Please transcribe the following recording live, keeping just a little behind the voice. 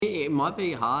it might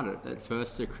be hard at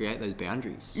first to create those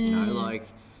boundaries. You know, like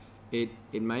it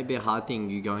may be a hard thing,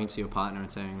 you going to your partner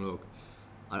and saying, look,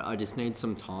 I just need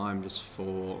some time just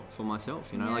for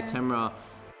myself. You know, like Tamara.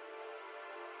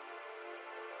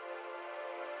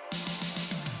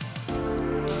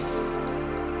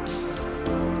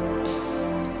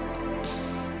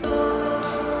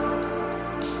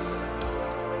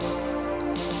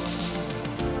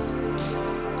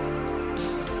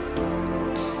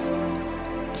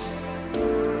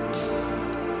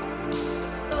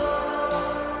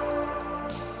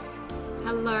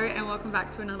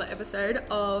 Back to another episode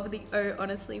of the Oh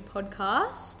Honestly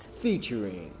podcast,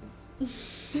 Featuring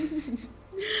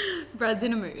Brad's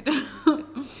in a mood.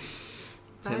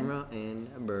 Tamara and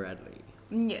Bradley.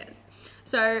 Yes.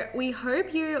 So we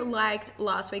hope you liked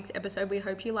last week's episode. We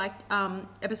hope you liked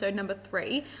episode number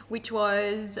 3, which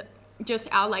was just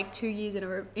our 2 years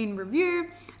in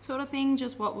review sort of thing,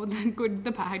 just what the good,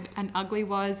 the bad and ugly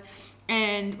was.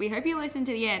 And we hope you listen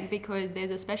to the end because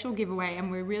there's a special giveaway and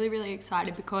we're really, really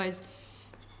excited because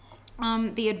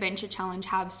the Adventure Challenge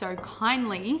have so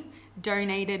kindly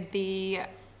donated the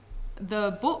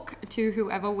book to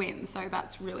whoever wins. So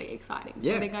that's really exciting.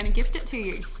 So they're going to gift it to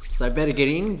you. So better get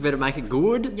in, better make it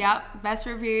good. Yep. Best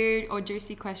review or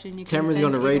juicy question you can Tamara's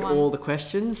send. Tamara's going to read all the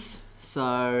questions.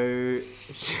 So...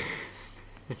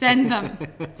 Send them.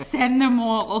 Send them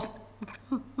all.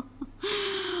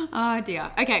 Oh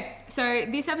dear. Okay, so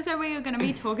this episode we are going to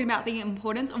be talking about the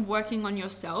importance of working on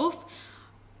yourself,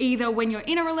 either when you're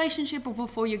in a relationship or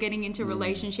before you're getting into a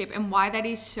relationship, and why that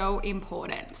is so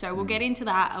important. So we'll get into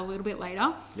that a little bit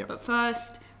later. Yep. But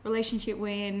first, relationship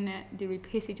win. Did we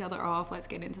piss each other off? Let's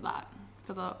get into that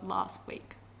for the last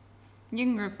week. You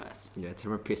can go first. Yeah,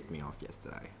 Tamara pissed me off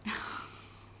yesterday.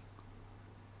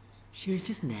 She was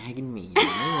just nagging me, you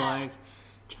know,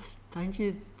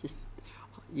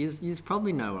 you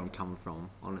probably know where I'm coming from,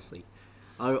 honestly.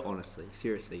 Oh, honestly,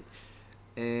 seriously.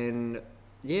 And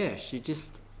yeah, she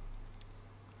just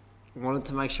wanted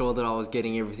to make sure that I was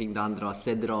getting everything done that I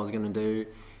said that I was going to do.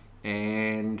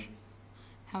 And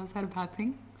how is that a bad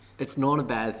thing? It's not a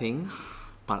bad thing,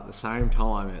 but at the same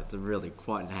time, it's really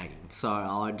quite nagging. So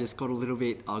I got a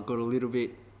little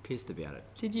bit pissed about it.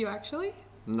 Did you actually?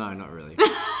 No, not really.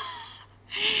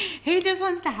 He just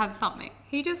wants to have something.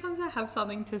 He just wants to have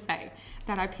something to say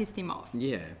that I pissed him off.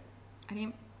 Yeah. I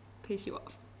didn't piss you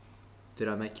off. Did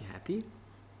I make you happy?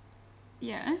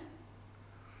 Yeah.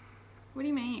 What do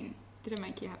you mean? Did it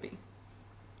make you happy?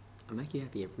 I make you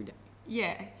happy every day.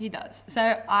 Yeah, he does.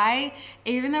 So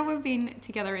even though we've been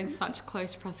together in such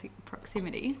close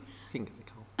proximity... Fingers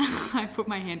are cold. I put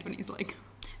my hand on his leg.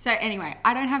 So anyway,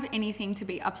 I don't have anything to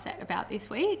be upset about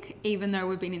this week, even though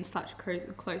we've been in such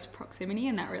close proximity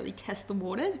and that really tests the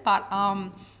waters. But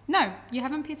no, you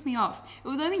haven't pissed me off. It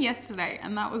was only yesterday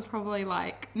and that was probably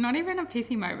not even a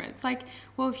pissy moment. It's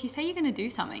well, if you say you're going to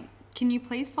do something, can you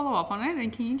please follow up on it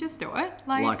and can you just do it?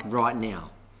 Like right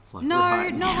now.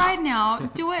 Not right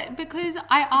now. Do it because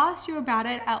I asked you about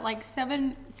it at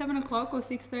 7 o'clock or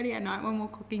 6:30 at night when we're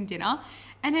cooking dinner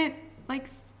and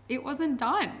it wasn't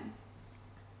done.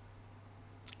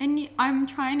 And I'm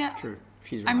trying to... True.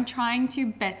 She's right. I'm trying to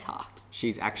better.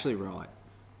 She's actually right.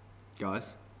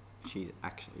 Guys, she's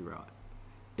actually right.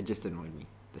 It just annoyed me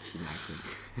that she nagged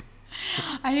me.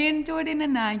 I didn't do it in a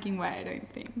nagging way, I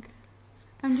don't think.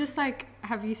 I'm just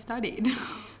have you studied?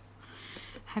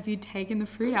 Have you taken the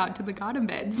fruit out to the garden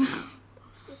beds?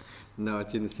 No,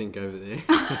 it's in the sink over there.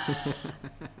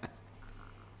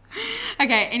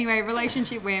 Okay, anyway,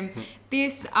 relationship win.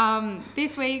 This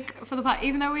week for the part,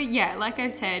 even though like I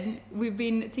said, we've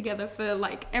been together for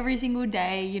every single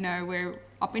day, you know, we're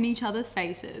up in each other's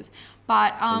faces.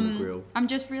 But I'm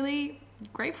just really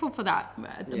grateful for that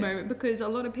at the moment because a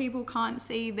lot of people can't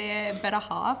see their better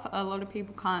half. A lot of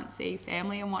people can't see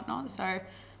family and whatnot. So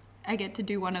I get to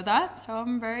do one of that. So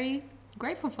I'm very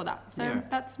grateful for that. So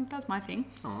that's my thing.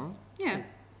 Aww. Yeah.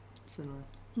 So nice.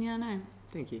 Yeah, I know.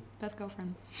 Thank you. Best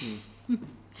girlfriend.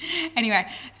 Anyway,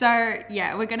 so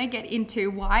we're going to get into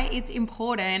why it's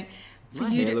important for you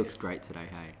to... My hair looks great today,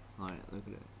 hey. Look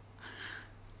at it.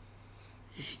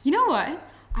 You know what?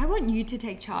 I want you to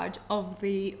take charge of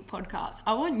the podcast.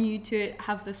 I want you to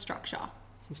have the structure.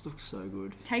 This looks so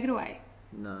good. Take it away.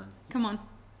 No. Come on.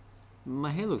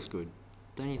 My hair looks good.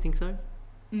 Don't you think so?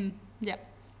 Yeah.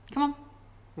 Come on.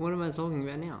 What am I talking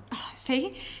about now? Oh,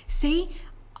 see?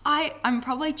 I'm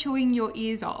probably chewing your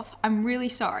ears off. I'm really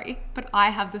sorry, but I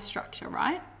have the structure,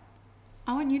 right?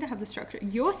 I want you to have the structure.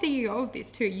 You're CEO of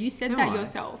this too. You said that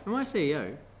yourself. Am I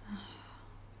CEO?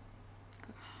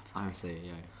 I'm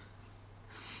CEO.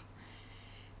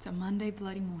 It's a Monday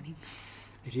bloody morning.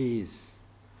 It is.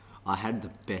 I had the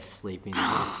best sleep in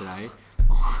today.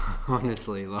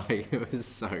 Honestly, like, it was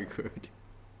so good.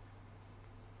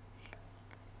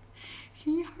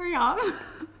 Can you hurry up?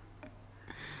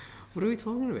 What are we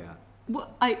talking about?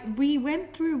 Well, we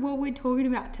went through what we're talking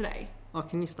about today. Oh,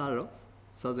 can you start it off?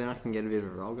 So then I can get a bit of a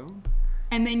roll going?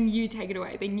 And then you take it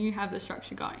away. Then you have the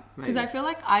structure going. Because Maybe. I feel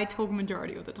like I talk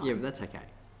majority of the time. Yeah, but that's okay.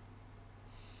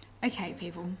 Okay,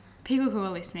 people who are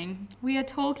listening, we are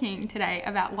talking today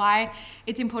about why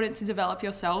it's important to develop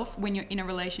yourself when you're in a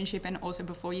relationship and also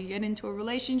before you get into a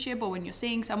relationship or when you're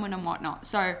seeing someone and whatnot.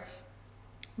 So,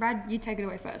 Brad, you take it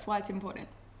away first. Why it's important?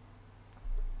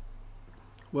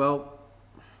 Well,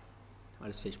 I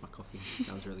just finished my coffee.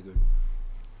 That was really good.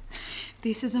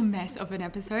 This is a mess of an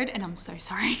episode and I'm so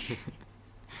sorry.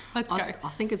 Let's go. I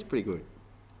think it's pretty good.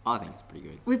 I think it's pretty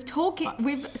good.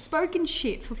 We've spoken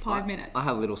shit for 5 minutes. I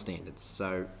have little standards.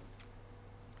 So,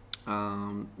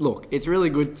 look, it's really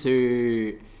good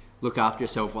to look after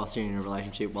yourself whilst you're in a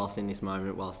relationship, whilst in this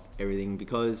moment, whilst everything,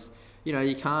 because, you know,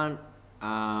 you can't,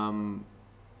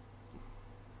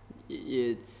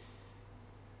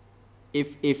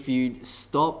 if you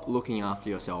stop looking after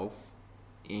yourself,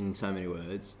 in so many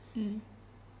words,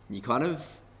 you kind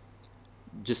of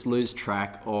just lose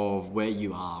track of where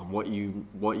you are, and what you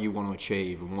want to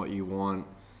achieve, and what you want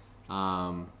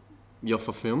your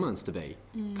fulfillments to be,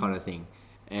 kind of thing.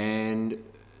 And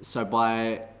so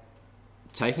by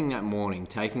taking that morning,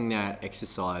 taking that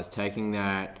exercise, taking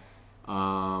that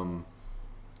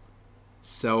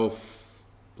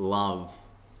self-love,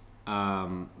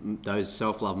 those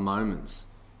self-love moments,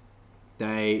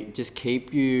 they just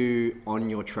keep you on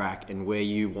your track and where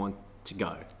you want to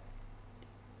go.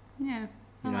 Yeah.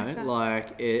 You know,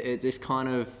 like it just kind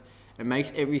of, it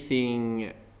makes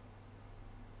everything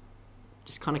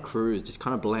just kind of cruise, just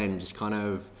kind of blend, just kind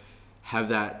of have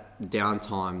that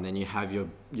downtime. Then you have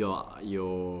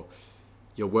your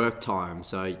work time.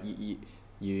 So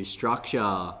you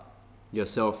structure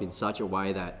yourself in such a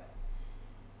way that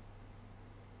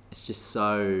it's just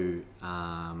so,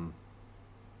 I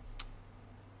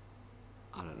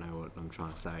don't know what I'm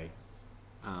trying to say.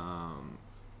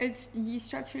 It's you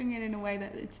structuring it in a way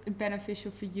that it's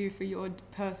beneficial for you, for your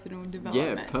personal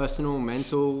development. Yeah, personal,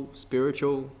 mental,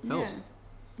 spiritual health.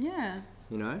 Yeah.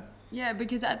 You know? Yeah,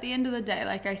 because at the end of the day,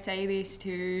 like I say this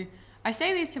to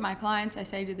my clients, I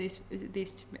say this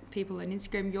to people on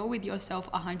Instagram, you're with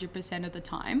yourself 100% of the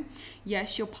time.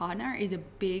 Yes, your partner is a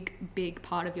big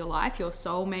part of your life. Your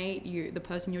soulmate, the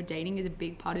person you're dating is a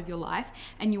big part of your life,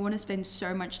 and you want to spend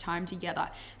so much time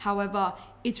together. However,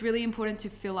 it's really important to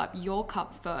fill up your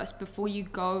cup first before you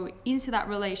go into that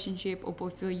relationship or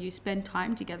before you spend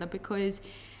time together, because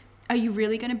are you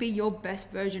really going to be your best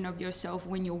version of yourself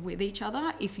when you're with each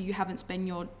other if you haven't spent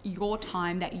your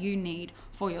time that you need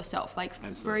for yourself? Like,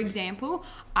 Absolutely. For example,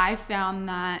 I found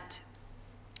that,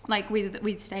 like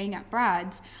with staying at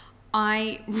Brad's,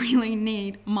 I really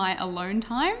need my alone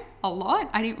time a lot.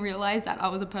 I didn't realize that I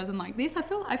was a person like this. I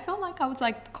felt like I was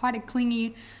like quite a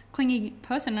clingy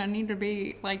person. I need to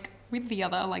be like with the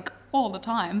other like all the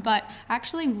time, but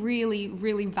actually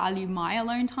really value my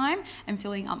alone time and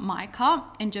filling up my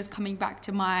cup and just coming back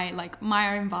to my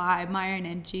own vibe, my own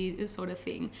energy, this sort of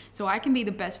thing, so I can be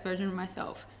the best version of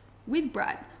myself with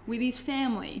Brad, with his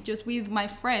family, just with my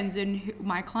friends and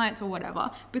my clients or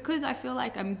whatever. Because I feel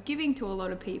like I'm giving to a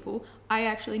lot of people, I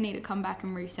actually need to come back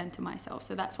and recenter myself.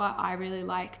 So that's why I really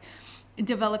like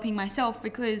developing myself,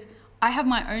 because I have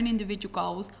my own individual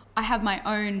goals, I have my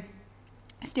own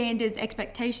standards,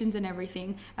 expectations and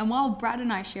everything. And while Brad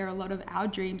and I share a lot of our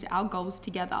dreams, our goals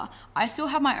together, I still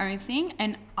have my own thing,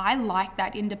 and I like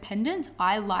that independence.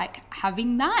 I like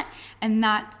having that, and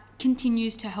that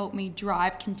continues to help me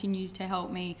drive, continues to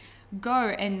help me go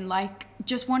and like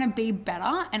just want to be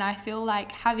better. And I feel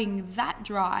like having that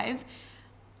drive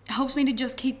helps me to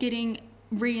just keep getting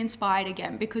re-inspired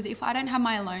again, because if I don't have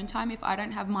my alone time, if I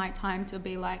don't have my time to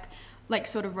be like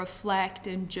sort of reflect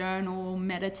and journal,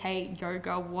 meditate,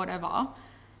 yoga, whatever,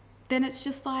 then it's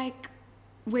just like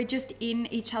we're just in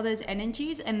each other's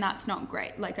energies, and that's not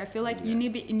great. Like I feel like you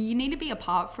need to be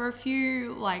apart for a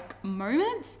few like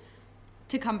moments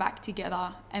to come back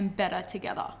together and better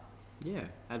together. Yeah,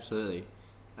 absolutely.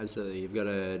 You've got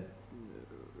to,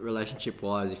 relationship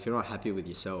wise, if you're not happy with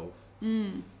yourself,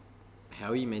 how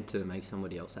are you meant to make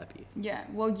somebody else happy? Yeah,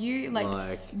 well, you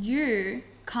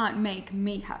can't make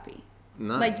me happy.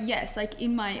 No. Like, yes, like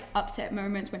in my upset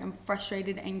moments when I'm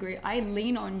frustrated, angry, I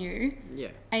lean on you. Yeah.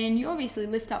 And you obviously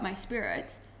lift up my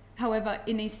spirits. However,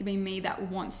 it needs to be me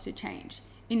that wants to change.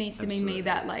 It needs to be me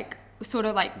that like sort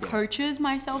of like coaches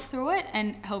myself through it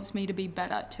and helps me to be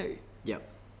better too. Yep.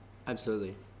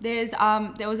 Absolutely.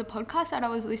 There was a podcast that I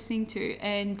was listening to,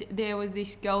 and there was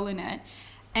this girl in it,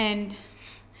 and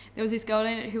there was this girl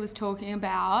in it who was talking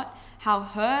about how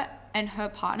her and her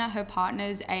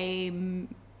partner's in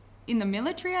the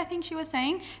military, I think she was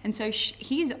saying, and so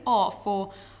he's off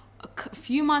for a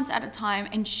few months at a time,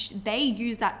 and they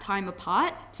use that time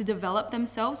apart to develop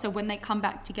themselves. So when they come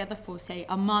back together for, say,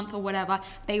 a month or whatever,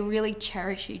 they really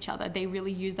cherish each other. They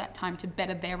really use that time to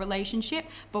better their relationship.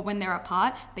 But when they're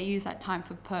apart, they use that time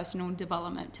for personal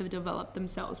development, to develop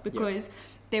themselves, because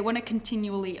they want to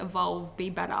continually evolve, be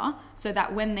better, so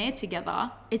that when they're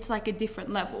together, it's like a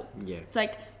different level. Yeah. It's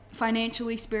like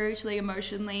financially, spiritually,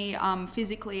 emotionally,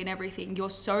 physically, and everything, you're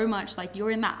so much like, you're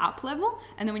in that up level,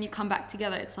 and then when you come back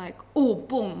together, it's like, oh,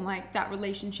 boom, like that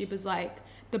relationship is like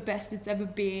the best it's ever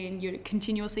been. You're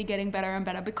continuously getting better and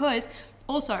better. Because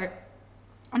also,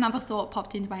 another thought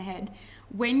popped into my head: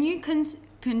 when you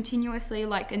continuously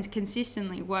and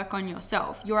consistently work on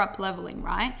yourself, you're up leveling,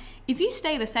 right? If you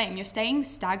stay the same, you're staying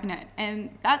stagnant, and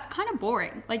that's kind of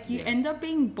boring. Like, you end up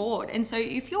being bored. And so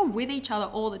if you're with each other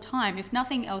all the time, if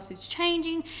nothing else is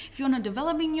changing, if you're not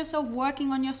developing yourself,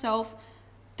 working on yourself,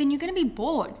 then you're going to be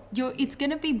bored. It's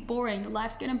going to be boring.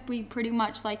 Life's going to be pretty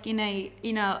much like in a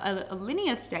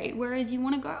linear state, whereas you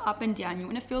want to go up and down. You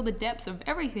want to feel the depths of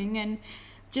everything and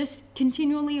just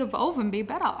continually evolve and be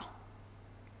better.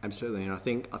 Absolutely, and I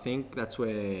think that's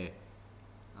where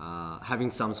having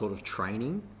some sort of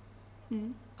training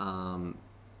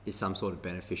is some sort of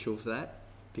beneficial for that,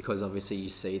 because obviously you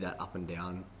see that up and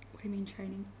down. What do you mean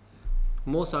training?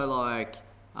 More so like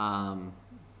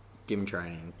gym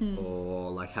training,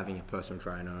 or like having a personal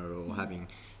trainer, or having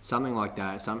something like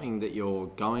that, something that you're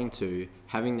going to,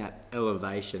 having that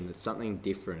elevation, that's something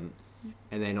different,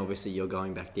 and then obviously you're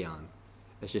going back down.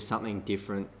 It's just something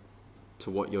different to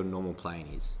what your normal plane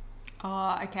is.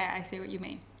 Oh, okay, I see what you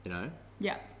mean. You know?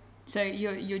 Yeah. So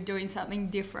you're doing something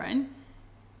different.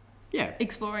 Yeah.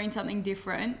 Exploring something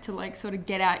different to like sort of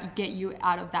get you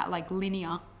out of that like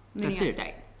linear That's it.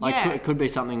 state. Like, yeah. it could be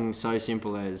something so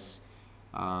simple as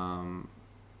going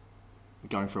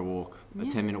for a walk, a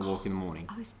 10-minute walk in the morning.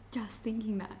 I was just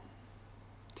thinking that.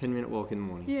 10-minute walk in the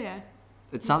morning. Yeah.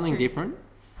 It's something different.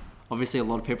 Obviously, a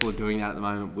lot of people are doing that at the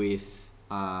moment with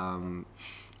COVID-19.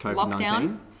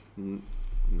 Lockdown.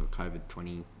 Not COVID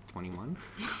 2021.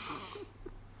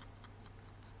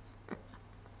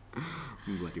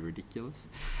 Bloody ridiculous.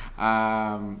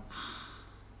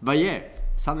 But yeah,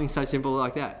 something so simple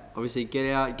like that. Obviously,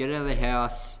 get out of the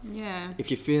house. Yeah. If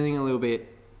you're feeling a little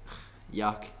bit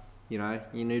yuck, you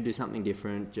need to do something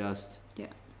different.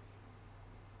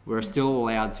 We're still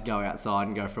allowed to go outside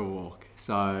and go for a walk.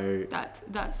 So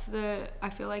I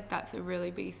feel like that's a really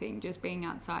big thing, just being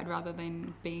outside rather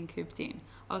than being cooped in.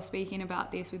 I was speaking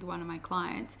about this with one of my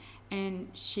clients, and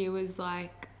she was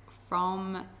like,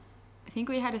 I think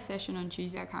we had a session on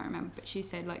Tuesday, I can't remember, but she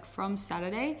said like from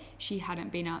Saturday she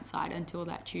hadn't been outside until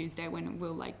that Tuesday when we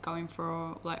were like going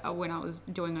for when I was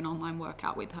doing an online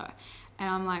workout with her. And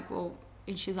I'm like, well,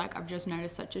 and she's like, I've just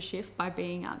noticed such a shift by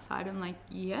being outside. I'm like,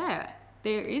 yeah,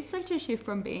 there is such a shift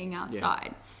from being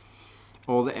outside.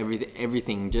 All the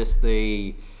everything, just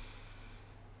the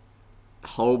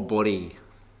whole body.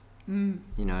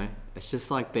 It's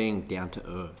just like being down to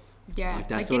earth. Yeah, like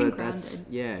that's like what getting that's.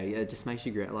 grounded. Yeah, it just makes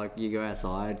you grounded. Like you go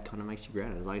outside, kind of makes you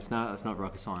grounded. Like it's not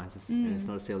rocket science. And it's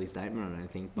not a silly statement, I don't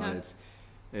think, but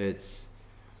it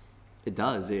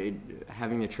does.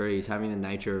 Having the trees, having the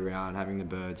nature around, having the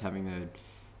birds, having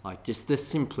just the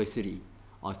simplicity,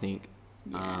 I think,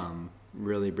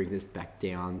 really brings us back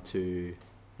down to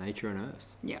nature and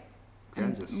earth. Yeah,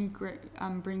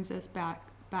 brings us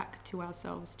back to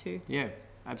ourselves too. Yeah,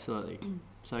 absolutely.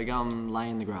 So go and lay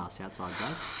in the grass outside,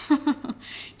 guys.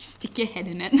 Just stick your head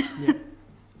in it. Yeah.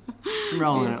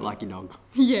 Roll in it like your dog.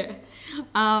 Yeah.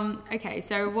 Okay,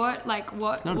 so what?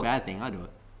 It's not a bad thing. I do it.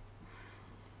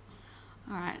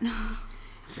 All right.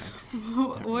 Jokes.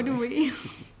 What do we...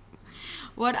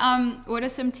 What are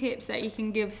some tips that you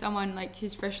can give someone like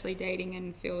who's freshly dating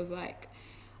and feels like,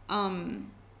 who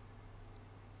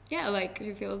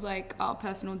feels like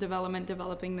personal development,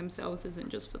 developing themselves isn't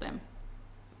just for them?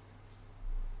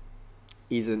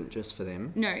 Isn't just for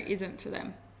them? No, isn't for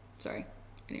them. Sorry,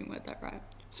 I didn't word that right.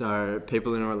 So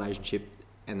people in a relationship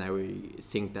and they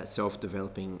think that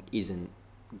self-developing isn't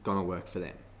gonna work for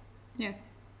them. Yeah.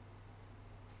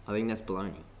 I think that's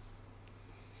baloney.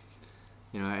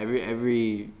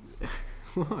 Every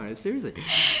what? Seriously. Who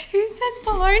says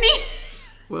baloney?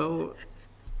 Well,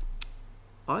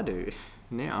 I do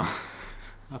now.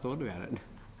 I thought about it.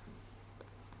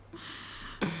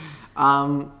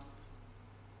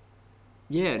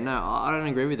 Yeah, no, I don't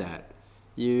agree with that.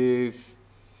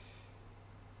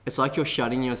 it's like you're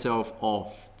shutting yourself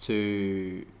off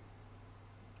to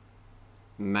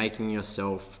making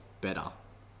yourself better.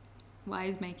 Why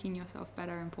is making yourself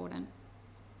better important?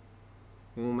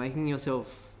 Well, making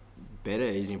yourself better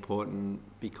is important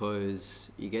because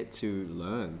you get to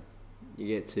learn, you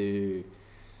get to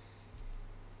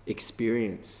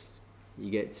experience, you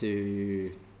get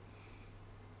to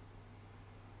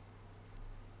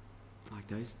like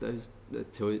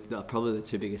probably the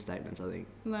two biggest statements, I think.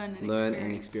 Learn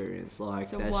And experience. Like,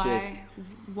 so that's why, just.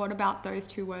 what about those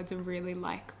two words are really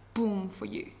like boom for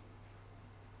you?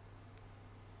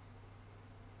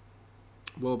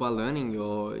 Well, by learning,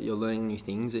 you're learning new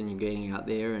things, and you're getting out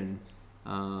there, and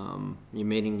you're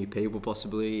meeting new people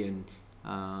possibly, and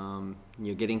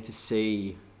you're getting to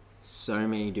see so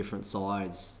many different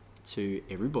sides to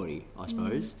everybody, I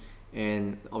suppose.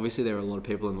 And obviously there are a lot of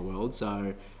people in the world,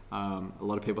 so a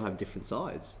lot of people have different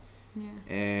sides. Yeah.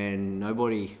 And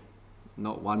nobody,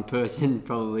 not one person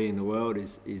probably in the world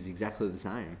is exactly the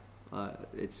same.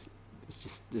 It's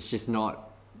just not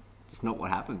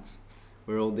what happens.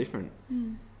 We're all different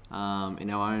in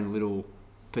our own little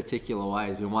particular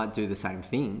ways. We might do the same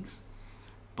things,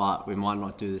 but we might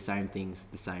not do the same things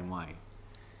the same way.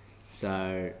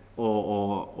 So,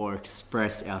 or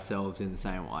express ourselves in the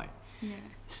same way. Yeah.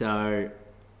 So,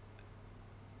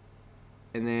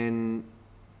 and then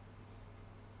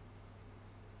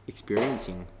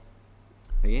experiencing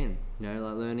again, like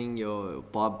learning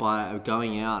by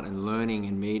going out and learning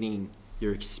and meeting.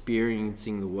 You're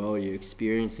experiencing the world, you're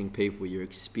experiencing people, you're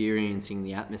experiencing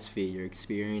the atmosphere,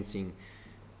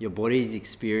 your body's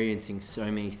experiencing so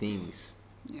many things.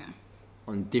 Yeah.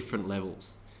 On different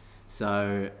levels.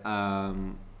 So,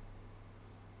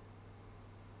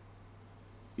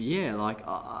 yeah, like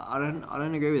I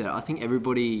don't agree with that. I think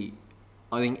everybody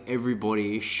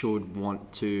should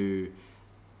want to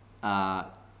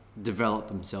develop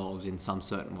themselves in some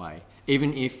certain way.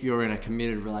 Even if you're in a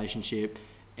committed relationship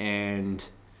and,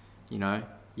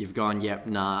 you've gone, yep,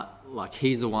 nah, like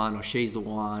he's the one or she's the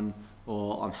one,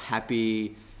 or I'm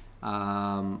happy,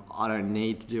 I don't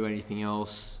need to do anything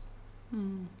else.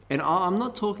 And I'm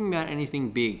not talking about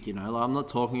anything big, like I'm not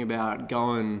talking about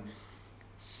going,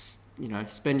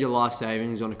 spend your life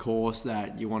savings on a course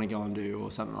that you want to go and do or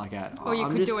something like that. Or you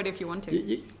could do it if you want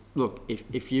to. Look,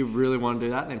 if you really want to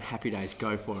do that, then happy days,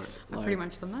 go for it. I've pretty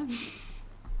much done that.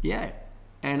 Yeah.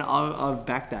 And I've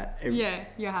backed that. Yeah,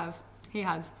 you have. He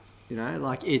has.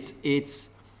 It's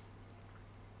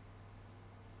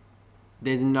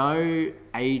there's no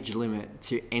age limit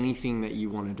to anything that you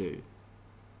want to do.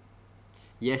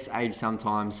 Yes, age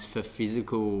sometimes for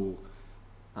physical,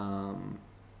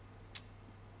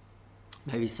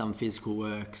 maybe some physical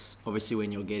works. Obviously,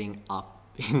 when you're getting up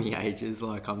in the ages,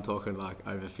 like I'm talking like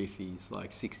over 50s, like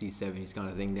 60s, 70s kind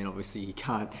of thing, then obviously you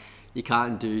can't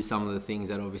do some of the things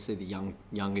that obviously the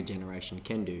younger generation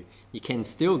can do. You can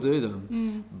still do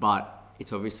them, but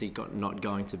it's obviously not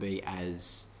going to be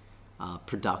as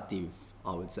productive,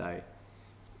 I would say,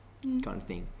 kind of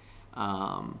thing.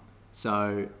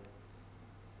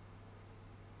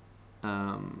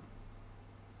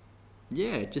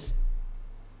 Yeah, just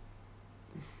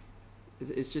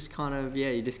it's just kind of,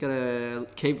 you just gotta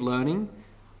keep learning.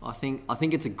 I think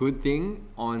it's a good thing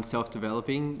on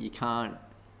self-developing. You can't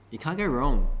go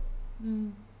wrong.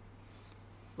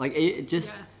 Like it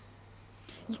just. Yeah.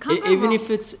 You can't go even wrong.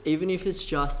 Even if it's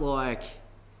just like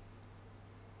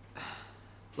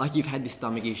you've had this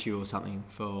stomach issue or something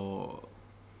for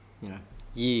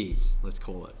years, let's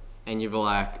call it, and you're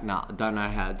like, nah, I don't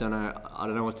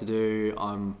know what to do.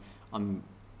 I'm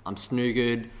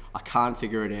snookered. I can't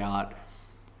figure it out,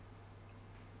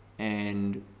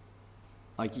 and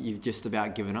like you've just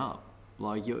about given up.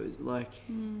 Like you're like,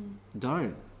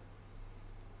 don't.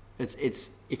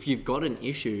 It's if you've got an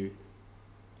issue,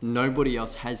 nobody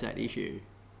else has that issue.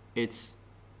 It's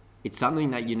something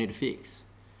that you need to fix.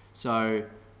 So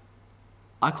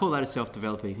I call that a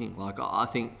self-developing thing. Like I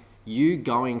think you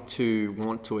going to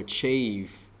want to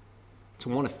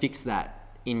fix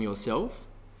that in yourself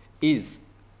is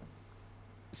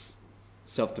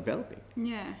self-developing.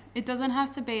 Yeah, it doesn't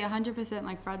have to be 100%,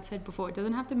 like Brad said before. It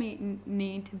doesn't have to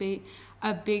need to be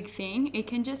a big thing. It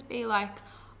can just be like,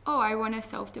 oh, I want to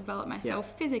self-develop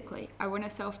myself physically. I want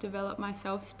to self-develop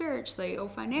myself spiritually or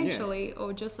financially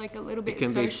or just like a little bit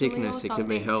socially. It can be sickness, it can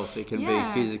be health, it can be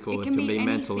physical, it can be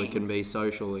mental, it can be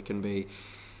social, it can be...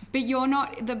 But you're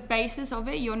not, the basis of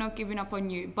it, you're not giving up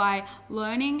on you. By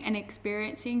learning and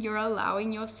experiencing, you're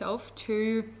allowing yourself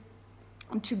to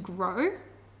grow,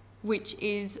 which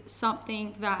is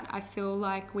something that I feel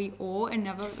like we all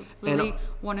inevitably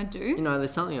want to do.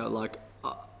 There's something like,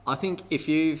 I think if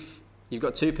you've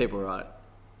got two people, right?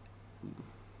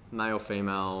 male,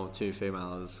 female, two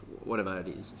females, whatever it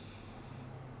is.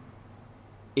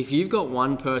 If you've got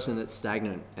one person that's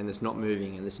stagnant and that's not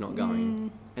moving and that's not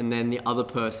going, and then the other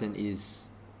person is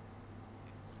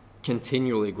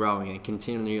continually growing and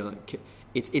continually,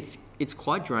 it's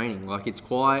quite draining. Like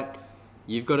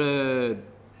you've got to.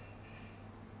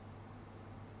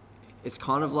 It's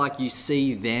kind of like you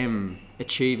see them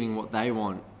achieving what they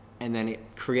want, and then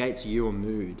it creates you a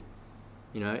mood.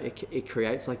 You know, it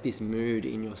creates like this mood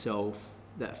in yourself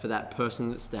that for that person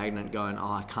that's stagnant going,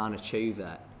 oh, I can't achieve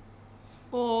that.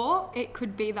 Or it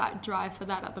could be that drive for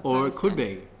that other person. Or it could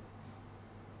be.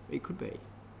 It could be.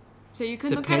 So you can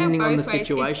look at it Depending both on the ways.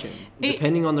 situation,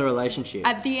 depending on the relationship.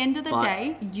 At the end of the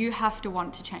day, you have to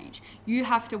want to change. You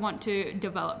have to want to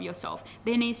develop yourself.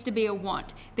 There needs to be a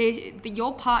want.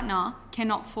 Your partner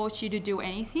cannot force you to do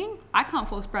anything. I can't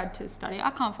force Brad to study. I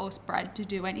can't force Brad to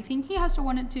do anything. He has to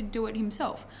want to do it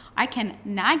himself. I can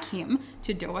nag him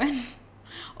to do it.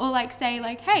 Or like say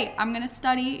like, hey, I'm going to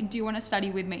study. Do you want to study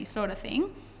with me? Sort of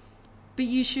thing. But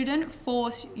you shouldn't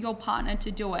force your partner to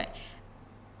do it.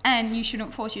 And you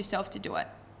shouldn't force yourself to do it.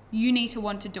 You need to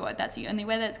want to do it. That's the only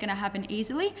way that's going to happen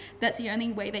easily. That's the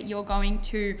only way that you're going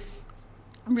to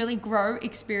really grow,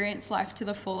 experience life to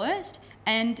the fullest.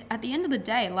 And at the end of the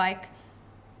day, like,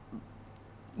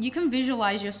 you can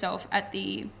visualize yourself at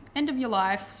the end of your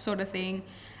life sort of thing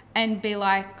and be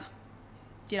like,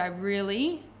 did I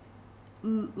really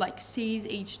like seize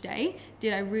each day?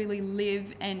 Did I really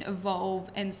live and evolve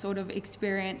and sort of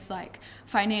experience like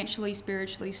financially,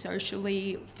 spiritually,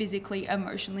 socially, physically,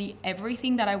 emotionally,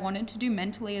 everything that I wanted to do,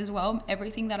 mentally as well,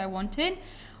 everything that I wanted?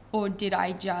 Or did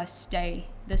I just stay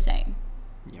the same?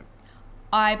 Yep.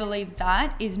 I believe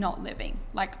that is not living.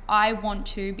 Like, I want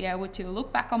to be able to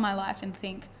look back on my life and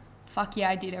think, fuck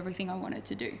yeah, I did everything I wanted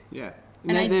to do. Yeah.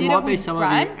 And there might be some of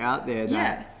you out there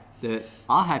that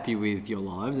are happy with your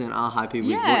lives and are happy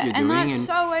with what you're doing, and that's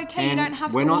so okay. You don't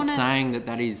have we're to. Not saying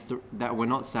that we're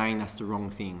not saying that's the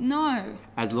wrong thing. No.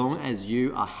 As long as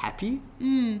you are happy,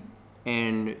 and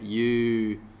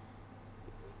you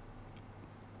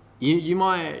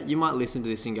might listen to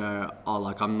this and go, oh,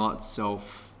 like I'm not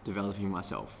self-developing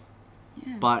myself.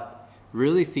 Yeah. But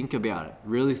really think about it.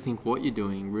 Really think what you're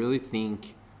doing. Really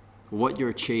think what you're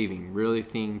achieving. Really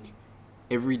think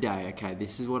every day. Okay,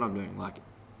 this is what I'm doing. Like.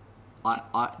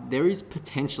 There is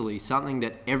potentially something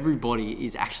that everybody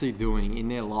is actually doing in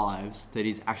their lives that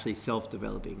is actually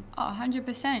self-developing.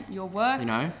 100%. Your work. You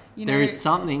know, there is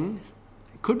something.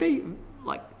 It could be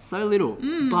like so little,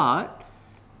 but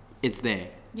it's there.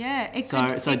 Yeah.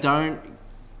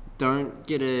 Don't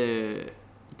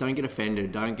get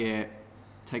offended.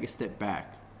 Take a step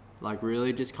back. Like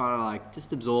really, just kind of like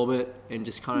just absorb it and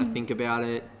just kind of think about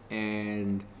it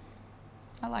and.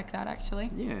 I like that actually.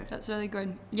 Yeah. That's really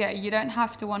good. Yeah, you don't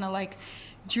have to want to like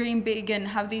dream big and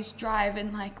have this drive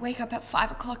and like wake up at 5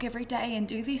 o'clock every day and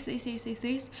do this.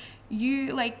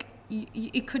 You like,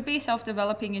 it could be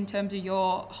self-developing in terms of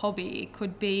your hobby. It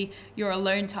could be your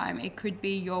alone time. It could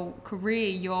be your career,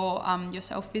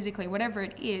 yourself physically, whatever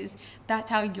it is.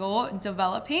 That's how you're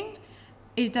developing.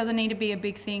 It doesn't need to be a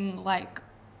big thing like,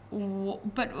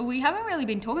 but we haven't really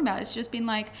been talking about it. It's just been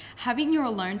like having your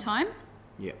alone time.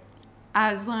 Yeah.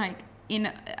 As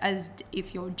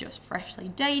if you're just freshly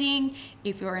dating,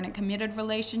 if you're in a committed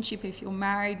relationship, if you're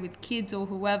married with kids or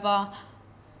whoever.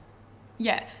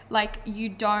 Yeah, like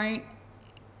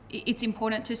it's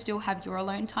important to still have your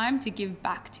alone time to give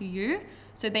back to you.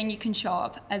 So then you can show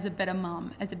up as a better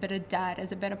mum, as a better dad,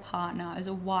 as a better partner, as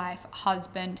a wife,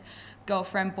 husband,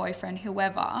 girlfriend, boyfriend,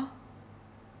 whoever.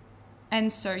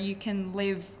 And so you can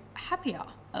live happier,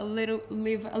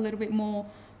 live a little bit more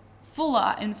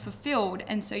fuller and fulfilled,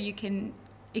 and so you can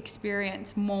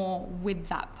experience more with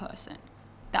that person.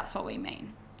 That's what we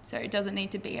mean. So it doesn't need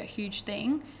to be a huge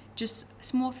thing, just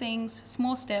small things,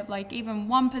 small step, like even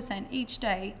 1% each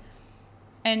day,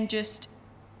 and just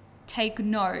take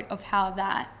note of how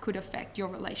that could affect your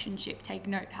relationship. Take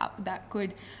note how that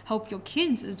could help your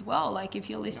kids as well. Like if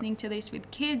you're listening to this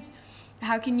with kids,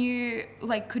 how can you,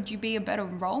 like, could you be a better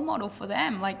role model for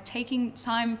them? Like taking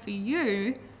time for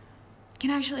you can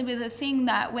actually be the thing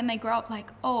that when they grow up, like,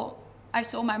 oh, I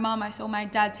saw my mom, I saw my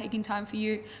dad taking time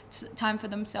for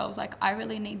themselves. Like, I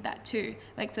really need that too.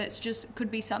 Like, that's just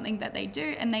could be something that they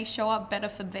do, and they show up better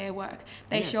for their work.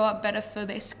 They show up better for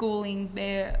their schooling,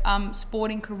 their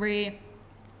sporting career,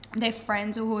 their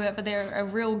friends or whoever. They're a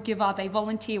real giver. They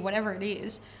volunteer, whatever it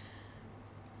is.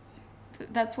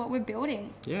 That's what we're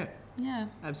building. Yeah. Yeah.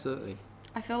 Absolutely.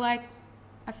 I feel like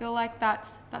I feel like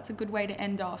that's a good way to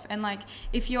end off. And like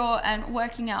if you're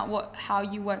working out how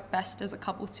you work best as a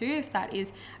couple too, if that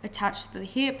is attached to the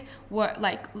hip,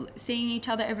 like seeing each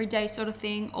other every day sort of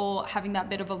thing, or having that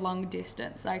bit of a long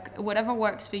distance, like whatever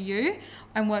works for you,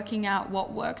 and working out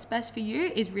what works best for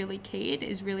you is really key. It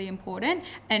is really important.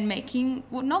 And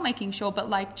not making sure, but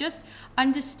like just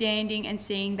understanding and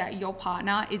seeing that your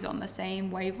partner is on the same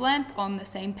wavelength, on the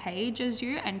same page as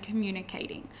you, and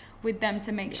communicating with them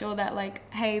to make sure that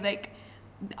like, hey, like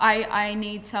I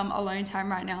need some alone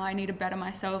time right now, I need to better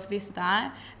myself, this,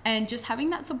 that, and just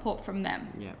having that support from them.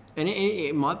 Yeah. And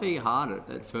it might be hard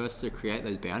at first to create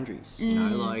those boundaries, you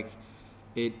know, like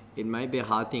it may be a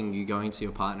hard thing, you going to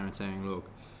your partner and saying, look,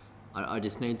 I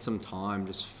just need some time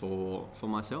just for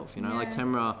myself, you know. Like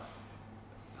Tamara,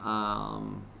 I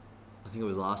think it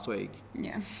was last week,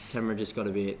 Tamara just got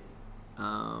a bit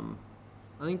I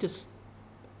think just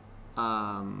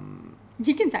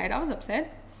you can say it, I was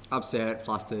upset,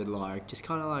 flustered, like just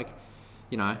kind of like,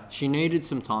 you know, she needed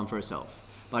some time for herself,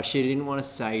 but she didn't want to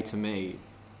say to me,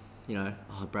 you know,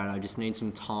 oh Brad, I just need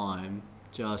some time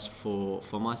just for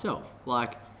myself.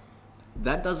 Like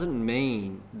that doesn't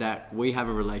mean that we have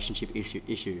a relationship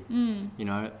issue. You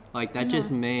know, like that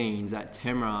just means that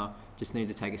Tamara just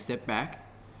needs to take a step back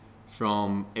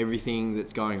from everything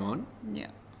that's going on. Yeah.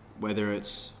 Whether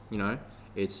it's, you know,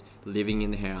 it's living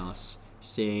in the house,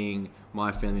 seeing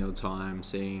my family all the time,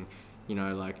 seeing, you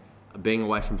know, like being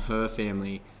away from her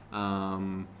family,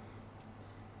 you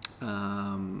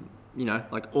know,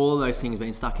 like all of those things,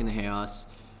 being stuck in the house,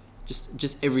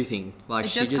 just everything. Like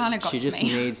she just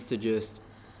needs to just,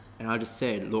 and I just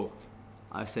said, look,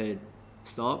 I said,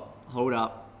 stop, hold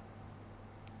up.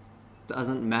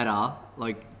 Doesn't matter.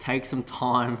 Like take some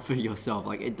time for yourself.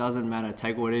 Like it doesn't matter.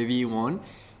 Take whatever you want.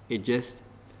 It just,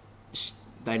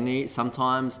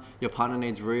 sometimes your partner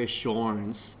needs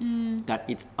reassurance that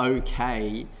it's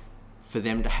okay for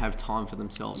them to have time for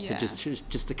themselves, to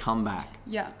just to come back.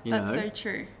 Yeah, that's so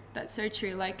true. That's so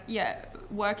true. Like,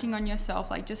 working on yourself,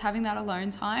 like just having that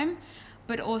alone time,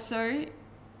 but also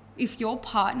if your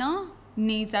partner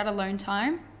needs that alone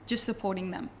time, just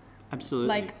supporting them. Absolutely.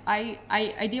 Like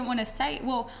I didn't want to say it.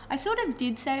 Well, I sort of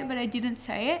did say it, but I didn't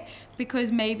say it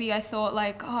because maybe I thought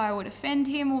like, oh, I would offend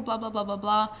him or blah, blah, blah, blah,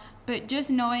 blah. But just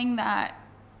knowing that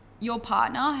your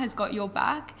partner has got your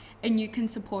back and you can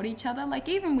support each other. Like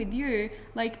even with you,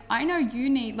 like I know you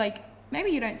need, like maybe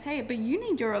you don't say it, but you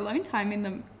need your alone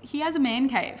time he has a man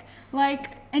cave.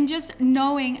 Like, and just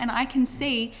knowing, and I can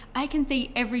see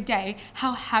every day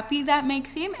how happy that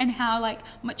makes him and how like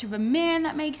much of a man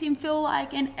that makes him feel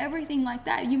like, and everything like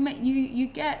that. You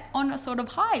get on a sort of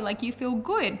high, like you feel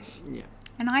good. Yeah.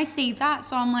 And I see that,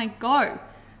 so I'm like, go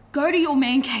to your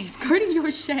man cave, go to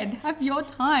your shed, have your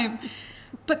time,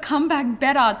 but come back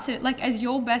better to like as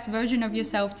your best version of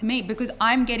yourself to me, because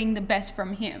I'm getting the best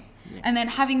from him. Yeah. And then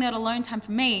having that alone time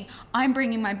for me, I'm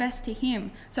bringing my best to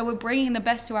him. So we're bringing the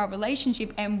best to our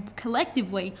relationship, and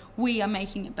collectively we are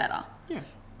making it better. Yeah.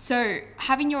 So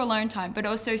having your alone time, but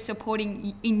also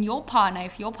supporting in your partner.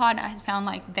 If your partner has found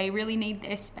like they really need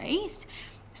their space,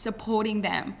 supporting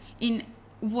them in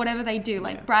whatever they do.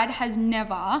 Like Brad has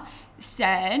never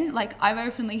said, like I've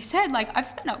openly said, like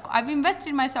I've invested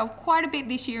in myself quite a bit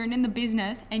this year and in the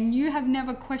business, and you have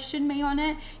never questioned me on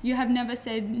it. You have never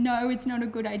said, no, it's not a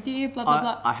good idea, blah, blah,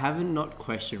 blah. I haven't not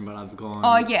questioned, but I've gone.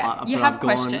 Oh yeah, you have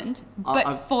questioned,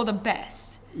 but for the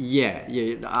best. Yeah.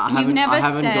 I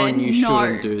haven't gone, you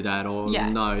shouldn't do that, or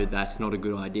no, that's not a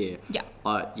good idea. Yeah.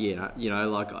 You know,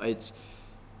 like it's,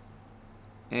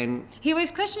 and he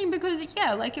was questioning because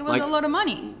like it was like, a lot of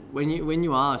money. When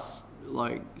you ask,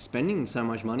 like spending so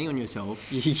much money on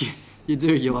yourself, you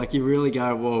do. You really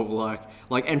go, well,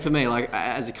 like, and for me, like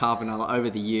as a carpenter, like, over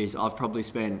the years, I've probably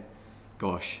spent,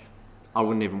 gosh, I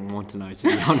wouldn't even want to know, to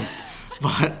be honest,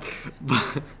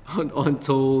 but on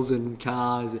tools and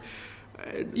cars,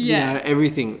 you know,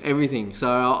 everything.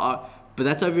 So, but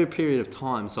that's over a period of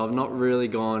time. So I've not really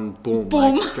gone boom.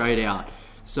 Like straight out.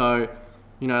 So,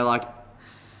 you know, like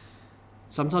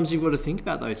sometimes you've got to think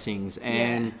about those things,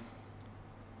 and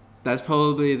that's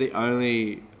probably the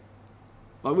only.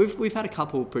 Like we've had a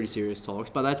couple pretty serious talks,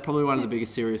 but that's probably one of the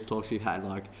biggest serious talks we've had.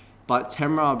 Like, but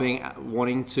Tamara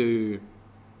wanting to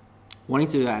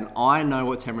do that, and I know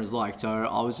what Tamara's like, so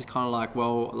I was just kind of like,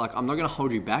 well, like I'm not going to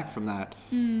hold you back from that.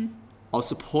 I'll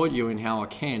support you in how I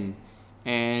can,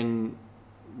 and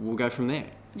we'll go from there.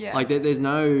 Yeah. Like there's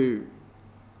no,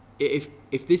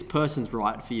 if this person's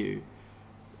right for you,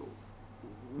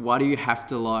 why do you have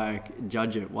to like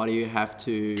judge it? Why do you have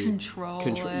to control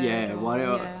it? Yeah. Why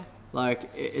do like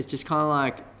it's just kind of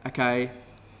like, okay,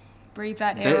 breathe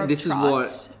that air of this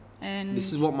trust. And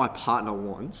this is what my partner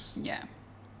wants. yeah,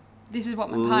 this is what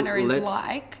my partner is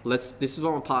like. This is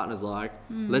what my partner's like.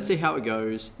 Let's see how it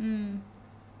goes.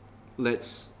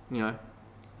 Let's,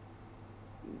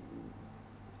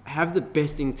 have the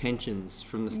best intentions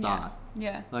from the start.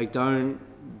 Yeah. Like, don't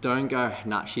go,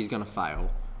 nah, she's gonna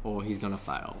fail or he's gonna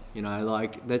fail.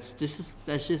 Like,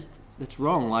 that's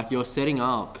wrong. Like, you're setting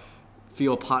up for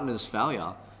your partner's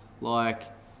failure. Like,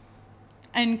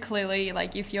 and clearly,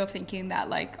 like, if you're thinking that,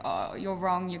 like, oh, you're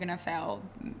wrong, you're gonna fail,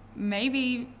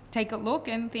 maybe take a look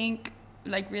and think,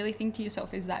 like, really think to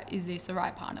yourself, is this the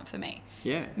right partner for me?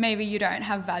 yeah. Maybe you don't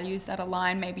have values that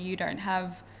align. Maybe you don't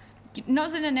have,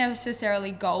 not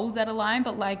necessarily goals that align,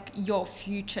 but like your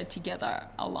future together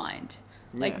aligned.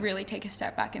 Like, really take a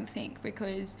step back and think,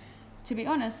 because to be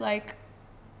honest, like,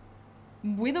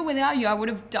 with or without you, I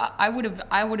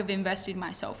would have invested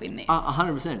myself in this.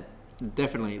 100%.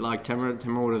 Definitely. Like, Tamara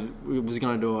was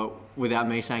going to do it without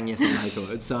me saying yes or no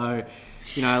to it. So,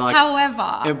 like... However,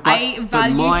 I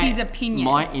value his opinion.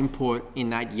 My input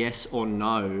in that yes or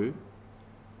no,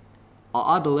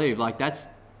 I believe, like, that's...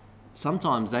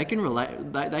 Sometimes they can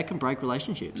they can break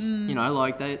relationships.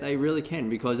 Like, they really can,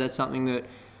 because that's something that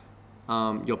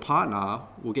your partner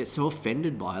will get so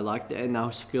offended by, like, and they'll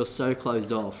feel so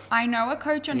closed off. I know a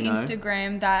coach on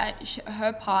Instagram that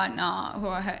her partner,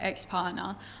 or her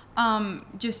ex-partner,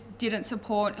 just didn't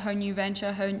support her new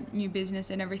venture, her new business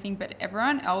and everything, but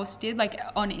everyone else did, like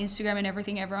on Instagram and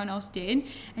everything, everyone else did.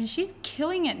 And she's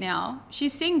killing it now.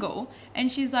 She's single, and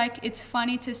she's like, it's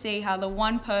funny to see how the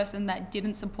one person that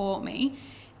didn't support me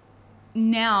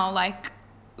now, like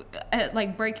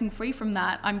breaking free from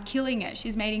that, I'm killing it.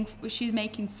 She's making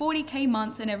 40K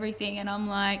months and everything, and I'm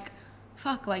like,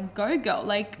 fuck, like, go girl.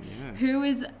 Like, who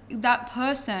is that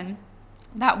person?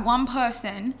 That one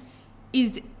person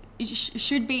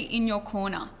should be in your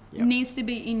corner. Needs to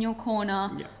be in your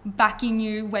corner, backing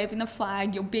you, waving the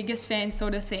flag, your biggest fan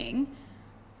sort of thing.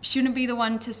 Shouldn't be the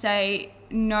one to say,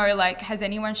 no, like, has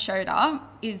anyone showed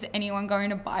up? Is anyone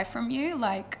going to buy from you?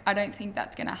 Like, I don't think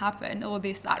that's going to happen, or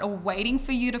this, that, or waiting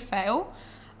for you to fail.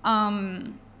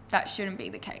 That shouldn't be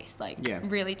the case. Like,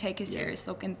 really take a serious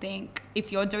look and think,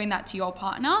 if you're doing that to your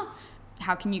partner,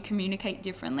 how can you communicate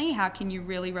differently? How can you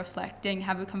really reflect and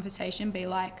have a conversation, be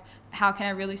like, how can I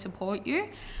really support you?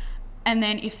 And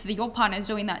then if your partner is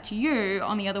doing that to you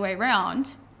on the other way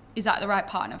around, is that the right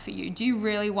partner for you? Do you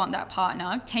really want that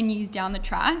partner 10 years down the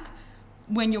track,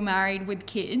 when you're married with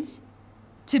kids,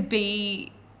 to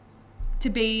be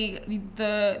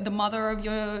the mother of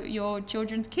your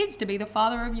children's kids, to be the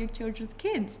father of your children's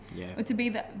kids, or to be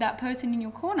that person in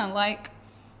your corner? Like,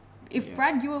 if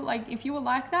Brad, if you were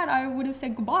like that, I would have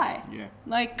said goodbye.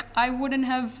 Like, I wouldn't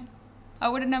have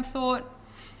thought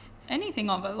anything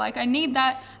of it. Like, I need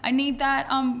that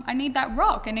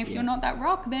rock, and if you're not that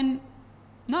rock, then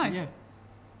no.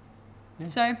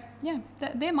 So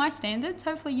they're my standards.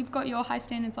 Hopefully you've got your high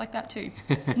standards like that too.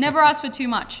 Never ask for too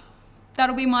much.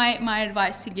 That'll be my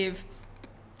advice to give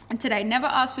today. Never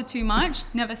ask for too much.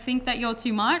 Never think that you're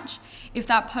too much. If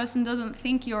that person doesn't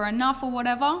think you're enough or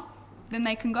whatever, then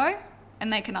they can go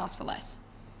and they can ask for less.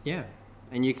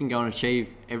 And you can go and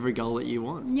achieve every goal that you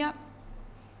want.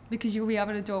 Because you'll be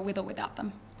able to do it with or without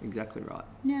them. Exactly right.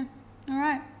 All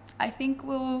right. I think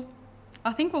we'll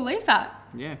leave that.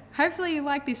 Hopefully you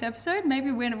like this episode.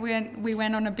 Maybe we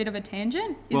went on a bit of a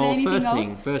tangent. Is there anything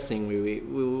else? First thing, we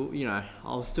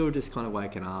I was still just kind of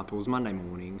waking up. It was Monday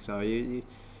morning, so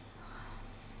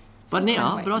but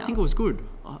I think it was good.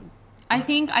 I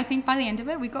think by the end of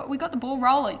it, we got the ball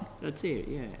rolling. That's it.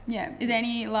 Yeah. Is there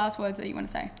any last words that you want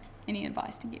to say? Any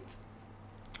advice to give?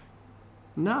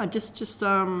 No, just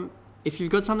if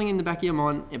you've got something in the back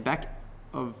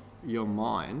of your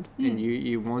mind, and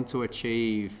you want to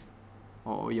achieve,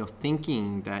 or you're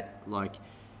thinking that, like,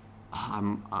 I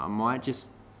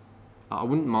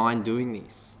wouldn't mind doing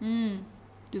this.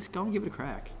 Just go and give it a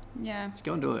crack. Just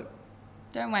go and do it.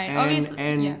 Don't wait.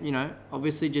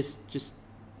 Obviously, just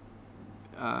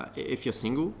if you're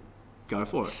single, go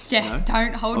for it.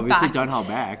 Don't hold back. Obviously, don't hold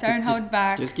back. Don't hold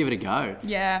back. Just give it a go.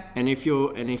 And if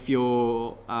you're in a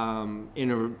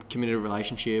committed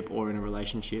relationship, or in a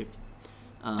relationship,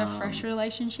 a fresh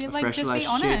relationship, be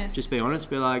honest. Just be honest.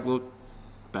 Be like, look,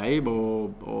 babe,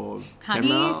 or honey,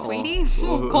 Tamara, sweetie,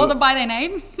 call them by their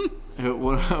name.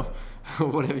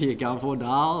 Whatever you're going for,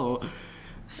 doll,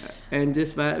 and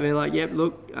just be like, yep,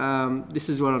 look, this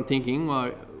is what I'm thinking.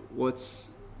 Like, these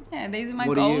are my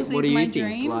goals. These are my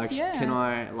dreams.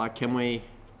 Like,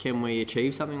 can we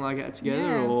achieve something like that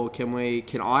together, or can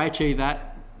I achieve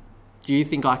that? Do you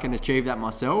think I can achieve that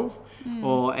myself?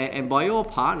 And by your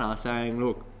partner saying,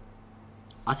 look,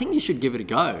 I think you should give it a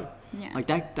go. Yeah. Like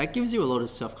that gives you a lot of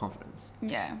self-confidence.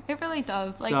 Yeah, it really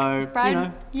does. Like, So,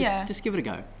 Brad, just give it a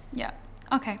go. Yeah.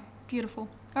 Okay. Beautiful.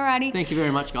 Alrighty. Thank you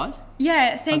very much, guys.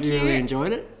 Yeah. Thank Hope you. you really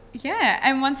enjoyed it. Yeah,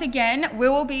 and once again, we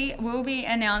will be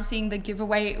announcing the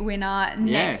giveaway winner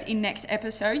next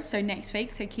episode. So next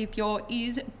week. So keep your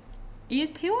ears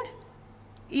peeled.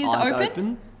 Eyes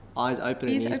open. Eyes open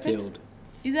and ears open? peeled.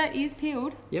 Is that ears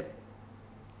peeled? Yep.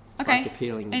 It's Okay. like a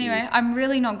peeling Anyway, ear. I'm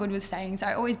really not good with sayings.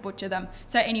 I always butcher them.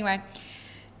 So anyway,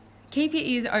 keep your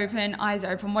ears open, eyes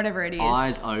open, whatever it is.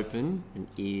 Eyes open and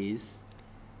ears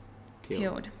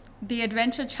Peeled. The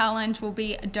Adventure Challenge will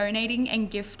be donating and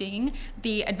gifting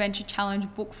the Adventure Challenge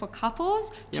book for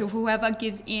couples to whoever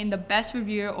gives in the best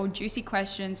review or juicy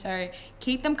question. So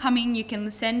keep them coming. You can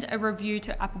send a review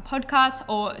to Apple Podcasts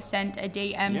or send a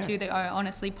DM to the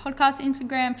Honestly Podcast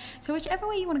Instagram. So whichever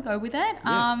way you want to go with it.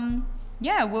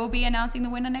 We'll be announcing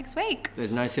the winner next week.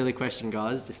 There's no silly question,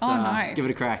 guys. Just no. give it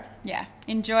a crack. Yeah.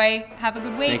 Enjoy. Have a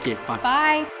good week. Thank you. Bye.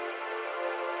 Bye.